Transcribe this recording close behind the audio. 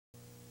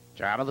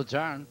Top of the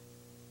turn.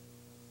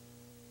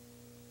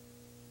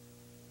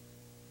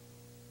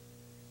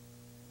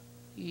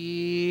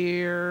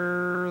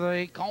 Here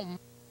they come.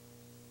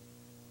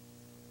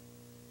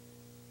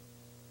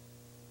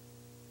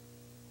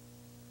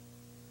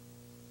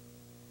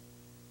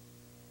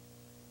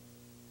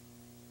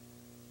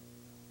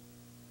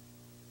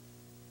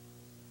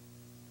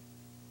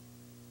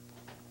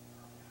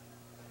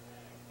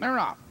 They're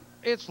off.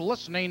 It's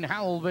listening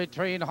howl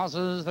between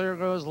horses. There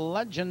goes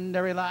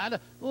Legendary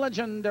Lad.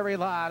 Legendary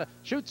Lad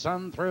shoots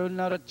on through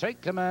now to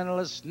take command.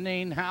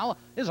 Listening howl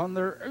is on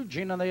there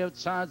urging on the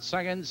outside.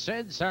 Second,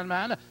 Sid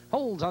Sandman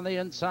holds on the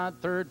inside.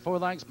 Third, 4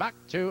 lengths back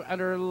to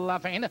enter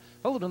Laughing.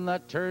 Holding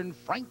that turn,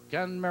 Frank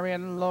and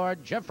Marion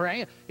Lord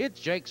Jeffrey. It's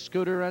Jake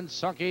Scooter and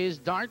Sucky's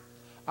Dart.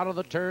 Out of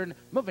the turn,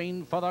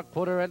 moving for the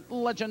quarter, and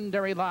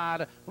Legendary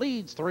Lad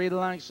leads 3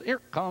 lengths.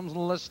 Here comes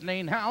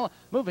Listening Hal,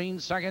 moving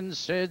second,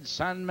 Sid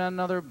Sandman,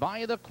 another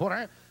by the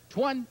quarter.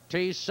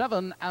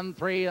 27 and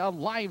 3, a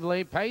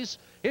lively pace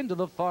into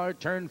the far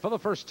turn for the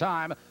first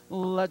time.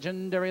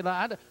 Legendary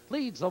Lad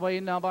leads the way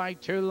now by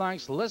 2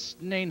 lengths.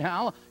 Listening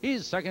Hal,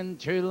 he's second,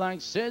 2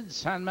 lengths. Sid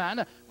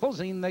Sandman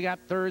closing the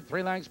gap, third,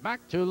 3 lengths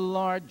back to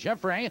Lord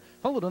Jeffrey.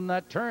 Followed in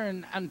that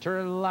turn,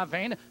 enter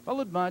Laughing,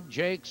 followed by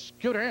Jake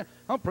Scooter,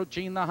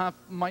 approaching the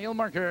half-mile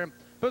marker.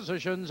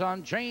 Positions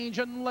on change,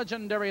 and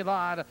Legendary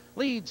Lad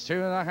leads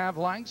 2.5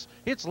 lengths.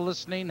 It's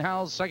Listening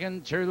Hal's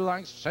second, 2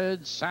 lengths.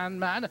 Sid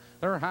Sandman,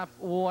 they're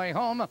halfway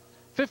home.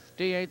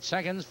 58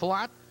 seconds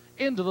flat.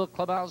 Into the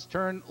clubhouse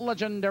turn,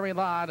 Legendary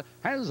Lad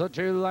has a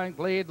 2-length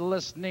lead.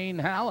 Listening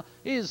Hal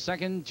is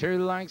second,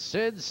 2 lengths.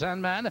 Sid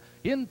Sandman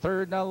in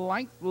third, a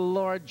length.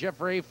 Lord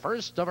Jeffrey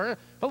first over,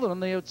 followed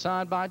on the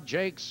outside by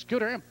Jake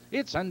Scooter.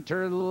 It's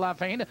Enter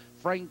Laughing,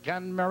 Frank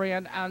and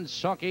Marion and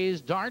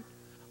Sucky's Dart.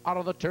 Out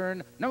of the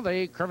turn, now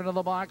they curve into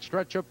the box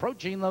stretch,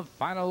 approaching the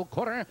final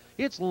quarter.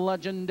 It's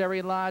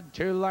Legendary Lad,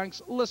 2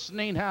 lengths.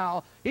 Listening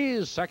Hal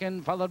is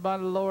second, followed by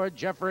Lord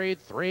Jeffrey,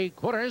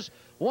 3/4.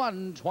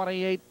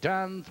 128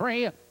 and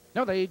 3.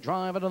 Now they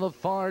drive into the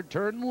far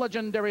turn.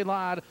 Legendary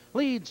Lad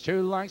leads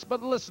 2 lengths,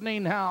 but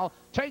Listening Hal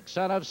takes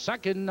out of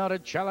second. Not a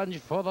challenge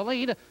for the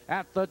lead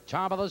at the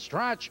top of the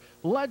stretch.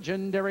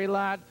 Legendary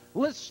Lad,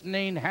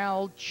 Listening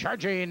Hal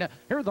charging.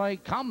 Here they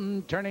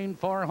come, turning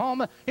for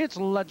home. It's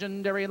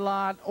Legendary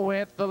Lad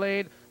with the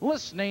lead.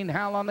 Listening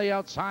Hal on the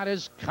outside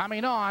is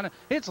coming on.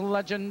 It's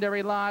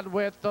Legendary Lad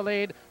with the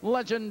lead.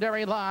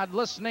 Legendary Lad,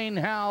 Listening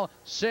Hal.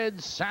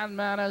 Sid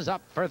Sandman is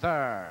up for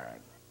third.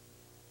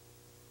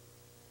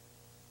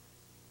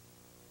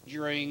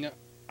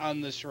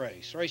 On this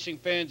race. Racing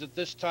fans, at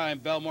this time,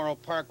 Balmoral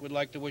Park would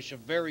like to wish a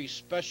very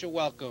special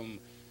welcome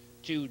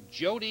to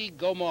Jody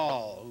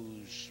Gomal,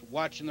 who's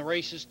watching the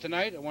races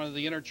tonight at one of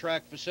the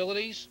inter-track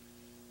facilities.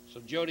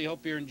 So, Jody,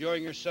 hope you're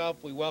enjoying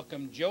yourself. We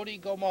welcome Jody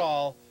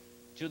Gomal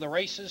to the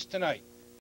races tonight.